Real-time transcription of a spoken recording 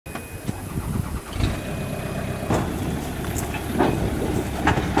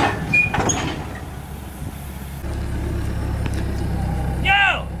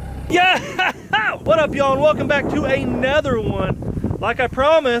up, y'all, and welcome back to another one. Like I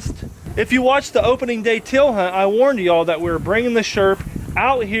promised, if you watched the opening day teal hunt, I warned y'all that we were bringing the Sherp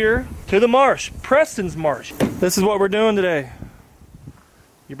out here to the marsh, Preston's marsh. This is what we're doing today.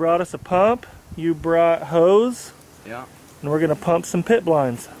 You brought us a pump, you brought hose, yeah, and we're gonna pump some pit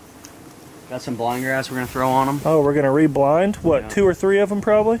blinds. Got some blind grass we're gonna throw on them. Oh, we're gonna re-blind? What, yeah. 2 or 3 of them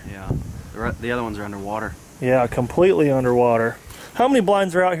probably? Yeah, the other ones are underwater. Yeah, completely underwater. How many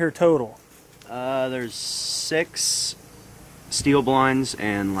blinds are out here total? There's 6 steel blinds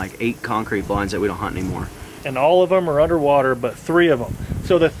and like 8 concrete blinds that we don't hunt anymore. And all of them are underwater, but 3 of them.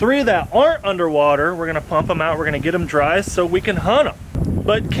 So the 3 that aren't underwater, we're gonna pump them out, we're gonna get them dry so we can hunt them.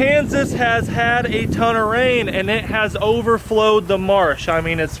 But Kansas has had a ton of rain and it has overflowed the marsh. I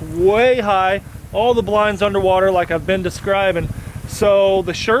mean, it's way high, all the blinds underwater like I've been describing. So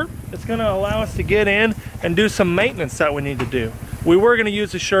the Sherp is gonna allow us to get in and do some maintenance that we need to do. We were gonna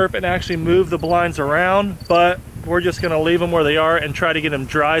use the Sherp and actually move the blinds around, but we're just gonna leave them where they are and try to get them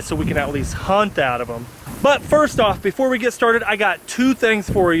dry so we can at least hunt out of them. But first off, before we get started, I got 2 things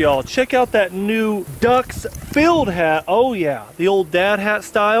for y'all. Check out that new DUX field hat. Oh yeah, the old dad hat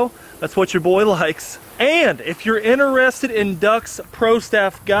style. That's what your boy likes. And if you're interested in DUX Pro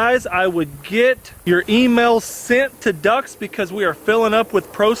Staff, guys, I would get your email sent to DUX because we are filling up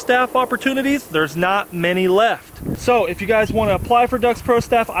with Pro Staff opportunities. There's not many left. So if you guys want to apply for DUX Pro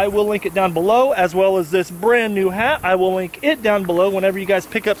Staff, I will link it down below, as well as this brand new hat. I will link it down below. Whenever you guys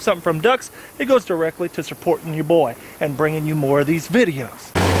pick up something from DUX, it goes directly to supporting your boy and bringing you more of these videos.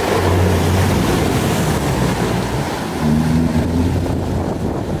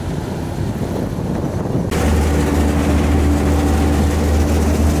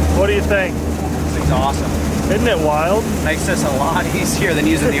 What do you think? This thing's awesome. Isn't it wild? Makes this a lot easier than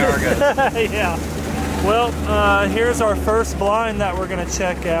using the Argo. Yeah. Well, here's our first blind that we're going to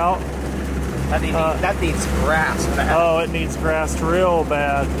check out. That needs grass bad. Oh, it needs grassed real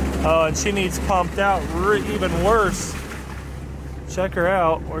bad. Oh, and she needs pumped out even worse. Check her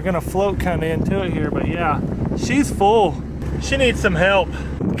out. We're going to float kind of into it here, but yeah, she's full. She needs some help.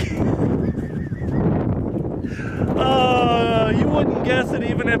 You wouldn't guess it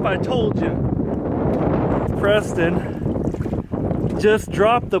even if I told you. Preston just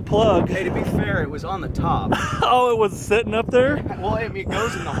dropped the plug. Hey, to be fair, it was on the top. Oh, it was sitting up there? Well, I mean, it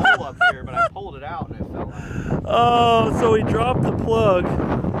goes in the hole up here, but I pulled it out and it fell out. Oh, so he dropped the plug.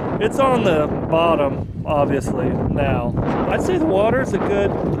 It's on the bottom, obviously, now. I'd say the water's a good,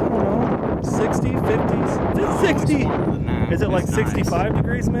 I don't know, 60, 50s? No, 60. It's warmer than that. Is it like It's 65 nice.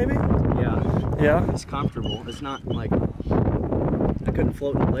 degrees maybe? Yeah. Yeah? It's comfortable. It's not like I couldn't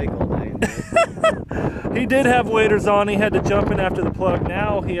float in the lake all day. He did have waders on. He had to jump in after the plug.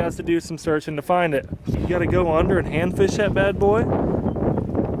 Now he has to do some searching to find it. You got to go under and hand fish that bad boy.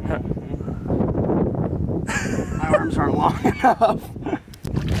 My arms aren't long enough.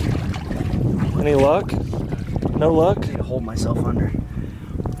 Any luck? No luck? I need to hold myself under.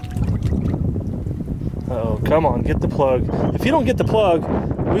 Uh-oh, come on, get the plug. If you don't get the plug,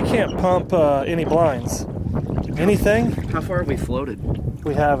 we can't pump any blinds. Anything? How far have we floated?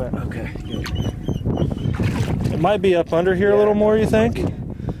 We haven't. Okay, good. It might be up under here a little more, you think?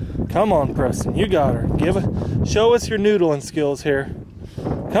 Come on, Preston, you got her. Show us your noodling skills here.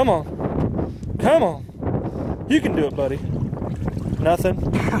 Come on. Come on. You can do it, buddy. Nothing?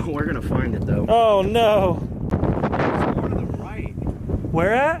 We're gonna find it though. Oh no. It was more to the right.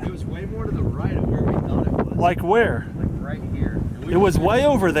 Where at? It was way more to the right of where we thought it was. Like where? Like right here. It was way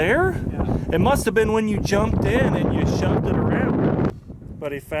over there? Yeah. It must have been when you jumped in and you shoved it around.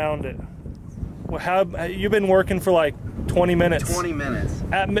 But he found it. Well, you've been working for like 20 minutes. 20 minutes.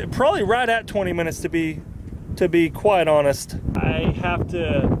 Probably right at 20 minutes to be quite honest. I have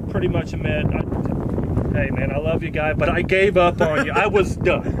to pretty much admit, hey man, I love you guy, but I gave up on you. I was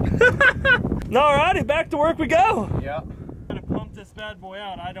done. Alrighty, back to work we go. Yep. I'm gonna pump this bad boy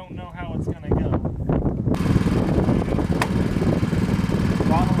out. I don't know how it's gonna go.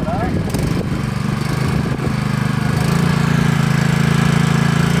 Bottom it up.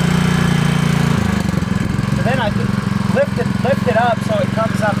 Then I lift it up so it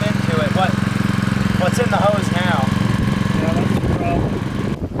comes up into it. What's in the hose now? Yeah, that's the problem.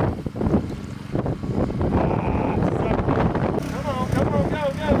 Come on, go.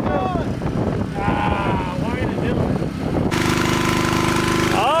 Why ain't it doing it?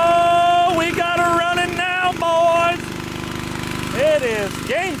 Oh, we got her running now, boys. It is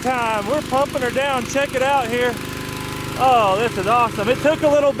game time. We're pumping her down. Check it out here. Oh, this is awesome. It took a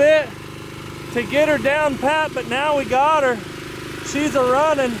little bit to get her down pat, but now we got her. She's a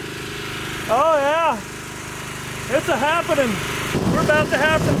running. Oh yeah, it's a happening. We're about to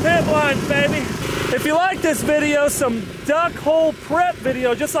have some pit blinds, baby. If you like this video, some duck hole prep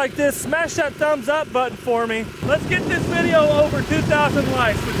video just like this, smash that thumbs up button for me. Let's get this video over 2,000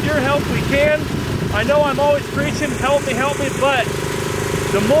 likes. With your help, we can. I know I'm always preaching, help me, but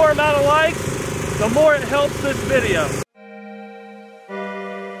the more amount of likes, the more it helps this video.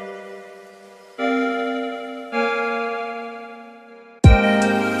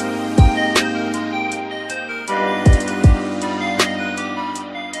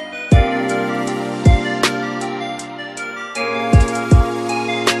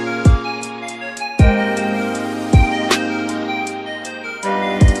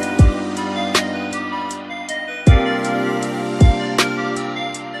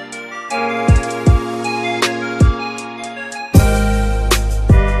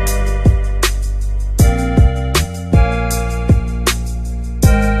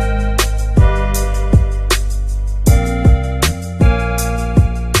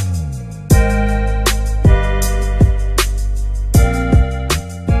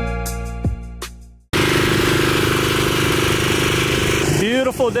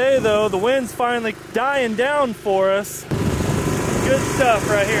 Beautiful day though, the wind's finally dying down for us. Good stuff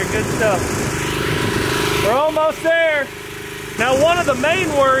right here, good stuff. We're almost there. Now one of the main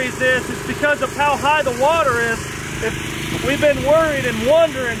worries is because of how high the water is. If we've been worried and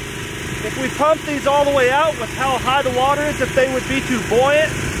wondering if we pump these all the way out with how high the water is, if they would be too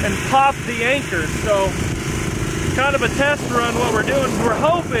buoyant and pop the anchors. So kind of a test run what we're doing. We're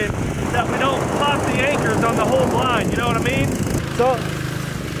hoping that we don't pop the anchors on the whole blind, you know what I mean? So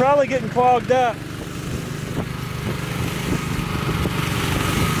probably getting clogged up.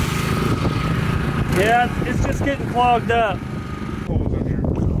 Yeah, it's just getting clogged up.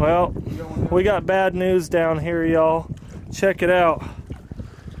 Well, we got bad news down here, y'all. Check it out.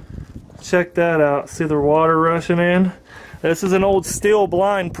 Check that out. See the water rushing in? This is an old steel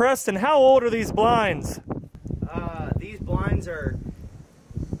blind. Preston, how old are these blinds? These blinds are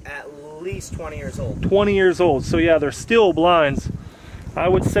at least 20 years old. 20 years old. So yeah, they're steel blinds. I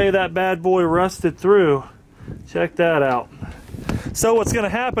would say that bad boy rusted through. Check that out. So what's going to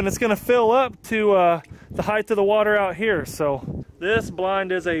happen, it's going to fill up to the height of the water out here. So this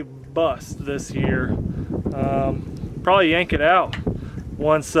blind is a bust this year. Probably yank it out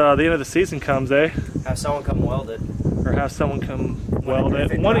once the end of the season comes, eh? Have someone come weld it. Or have someone come weld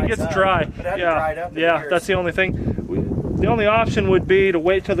it. When it gets dry. Yeah, that's the only thing. The only option would be to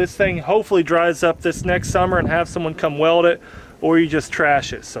wait till this thing hopefully dries up this next summer and have someone come weld it. Or you just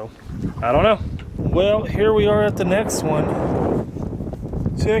trash it, so I don't know. Well, here we are at the next one.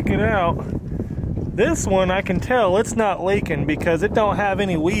 Check it out. This one, I can tell it's not leaking because it don't have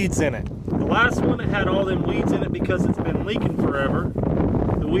any weeds in it. The last one, it had all them weeds in it because it's been leaking forever.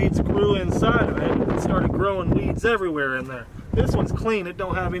 The weeds grew inside of it and started growing weeds everywhere in there. This one's clean, it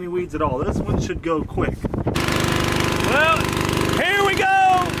don't have any weeds at all. This one should go quick. Well, here we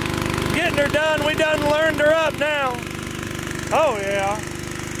go. Getting her done, we done learned her up now. Oh yeah,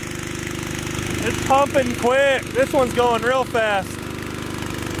 it's pumping quick. This one's going real fast.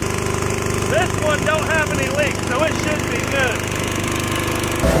 This one don't have any leaks, so it should be good.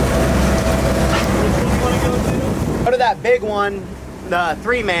 Which one you want to go to? Go to that big one, the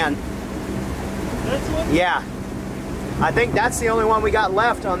 3-man. This one? Yeah. I think that's the only one we got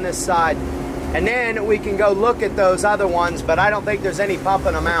left on this side. And then we can go look at those other ones, but I don't think there's any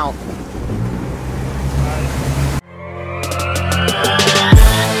pumping them out.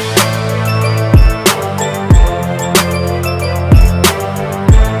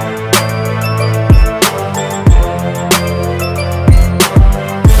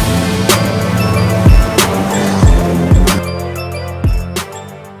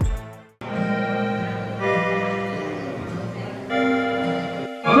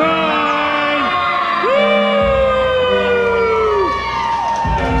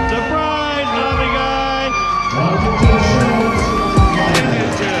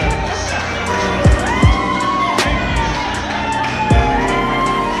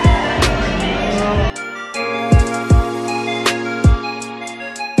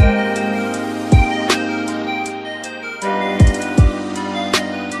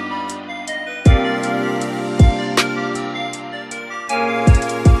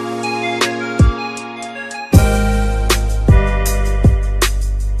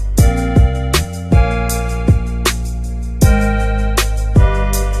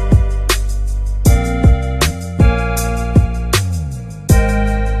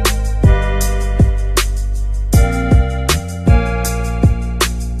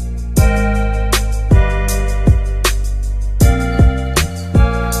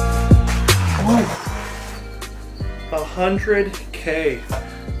 $100K.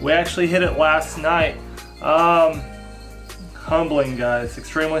 We actually hit it last night. Humbling, guys,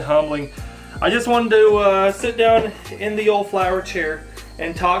 extremely humbling. I just wanted to sit down in the old flower chair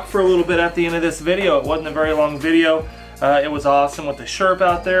and talk for a little bit at the end of this video. It wasn't a very long video. It was awesome with the Sherp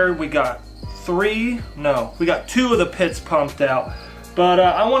out there. We got two of the pits pumped out. But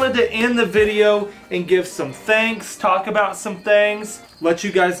I wanted to end the video and give some thanks, talk about some things, let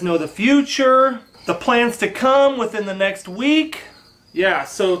you guys know the future, the plans to come within the next week. Yeah,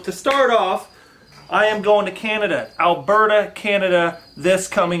 so to start off, I am going to Canada, Alberta, Canada, this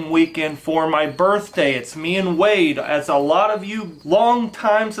coming weekend for my birthday. It's me and Wade. As a lot of you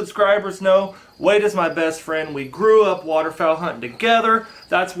long-time subscribers know, Wade is my best friend. We grew up waterfowl hunting together.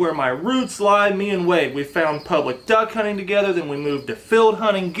 That's where my roots lie, me and Wade. We found public duck hunting together, then we moved to field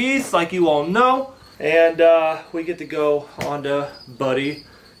hunting geese, like you all know. And we get to go on to Buddy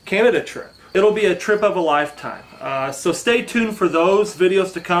Canada trip. It'll be a trip of a lifetime. So stay tuned for those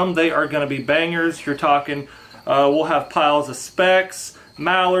videos to come. They are going to be bangers. You're talking, we'll have piles of specks,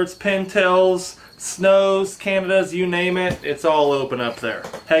 mallards, pintails, snows, Canadas, you name it. It's all open up there.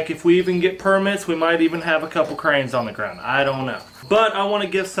 Heck, if we even get permits, we might even have a couple cranes on the ground. I don't know. But I want to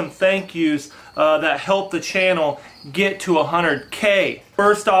give some thank yous that helped the channel get to 100K.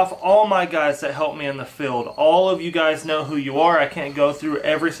 First off, all my guys that helped me in the field. All of you guys know who you are. I can't go through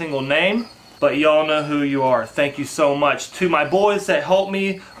every single name, but y'all know who you are. Thank you so much. To my boys that helped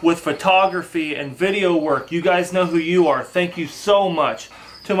me with photography and video work, you guys know who you are. Thank you so much.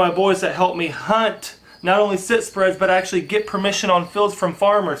 To my boys that helped me hunt, not only sit spreads, but actually get permission on fields from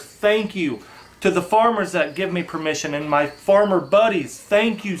farmers, thank you. To the farmers that give me permission and my farmer buddies,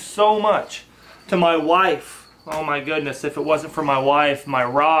 thank you so much. To my wife, oh my goodness, if it wasn't for my wife, my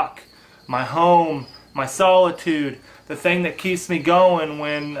rock, my home, my solitude, the thing that keeps me going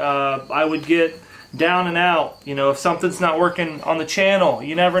when I would get down and out. You know, if something's not working on the channel,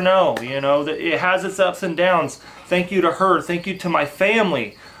 you never know. You know, it has its ups and downs. Thank you to her. Thank you to my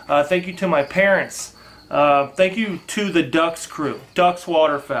family. Thank you to my parents. Thank you to the DUX crew, DUX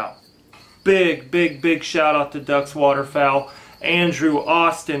Waterfowl. Big shout out to DUX Waterfowl. Andrew,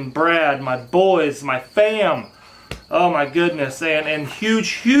 Austin, Brad, my boys, my fam. Oh my goodness, and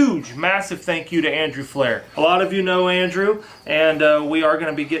huge, massive thank you to Andrew Flair. A lot of you know Andrew, and we are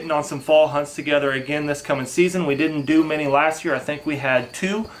going to be getting on some fall hunts together again this coming season. We didn't do many last year. I think we had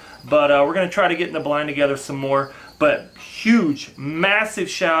 2, but we're going to try to get in the blind together some more. But huge, massive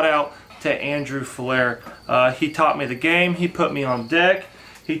shout out to Andrew Flair. He taught me the game. He put me on deck.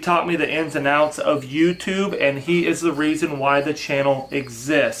 He taught me the ins and outs of YouTube, and he is the reason why the channel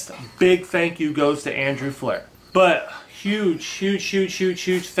exists. Big thank you goes to Andrew Flair. But huge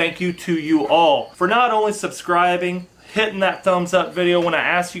thank you to you all for not only subscribing, hitting that thumbs up video when I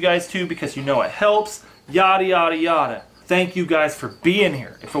ask you guys to, because you know it helps, yada. Thank you guys for being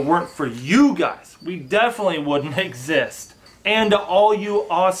here. If it weren't for you guys, we definitely wouldn't exist. And to all you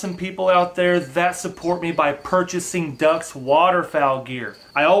awesome people out there that support me by purchasing DUX waterfowl gear.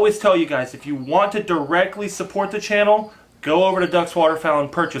 I always tell you guys, if you want to directly support the channel, go over to DUX Waterfowl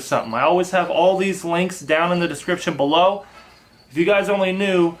and purchase something. I always have all these links down in the description below. If you guys only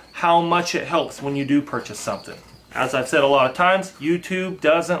knew how much it helps when you do purchase something. As I've said a lot of times, YouTube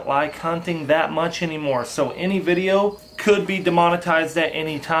doesn't like hunting that much anymore, so any video could be demonetized at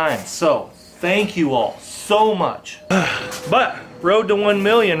any time. So, thank you all so much. But, road to 1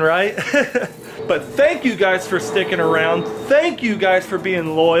 million, right? But thank you guys for sticking around. Thank you guys for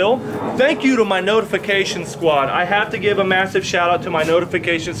being loyal. Thank you to my notification squad. I have to give a massive shout out to my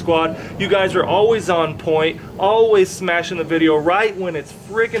notification squad. You guys are always on point, always smashing the video right when it's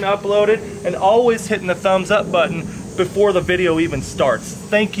freaking uploaded, and always hitting the thumbs up button before the video even starts.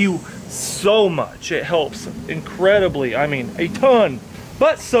 Thank you so much. It helps incredibly. I mean, a ton.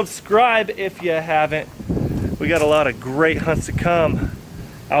 But subscribe if you haven't. We got a lot of great hunts to come.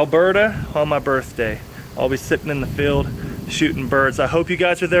 Alberta on my birthday. I'll be sitting in the field shooting birds. I hope you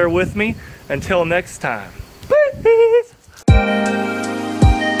guys are there with me. Until next time. Peace.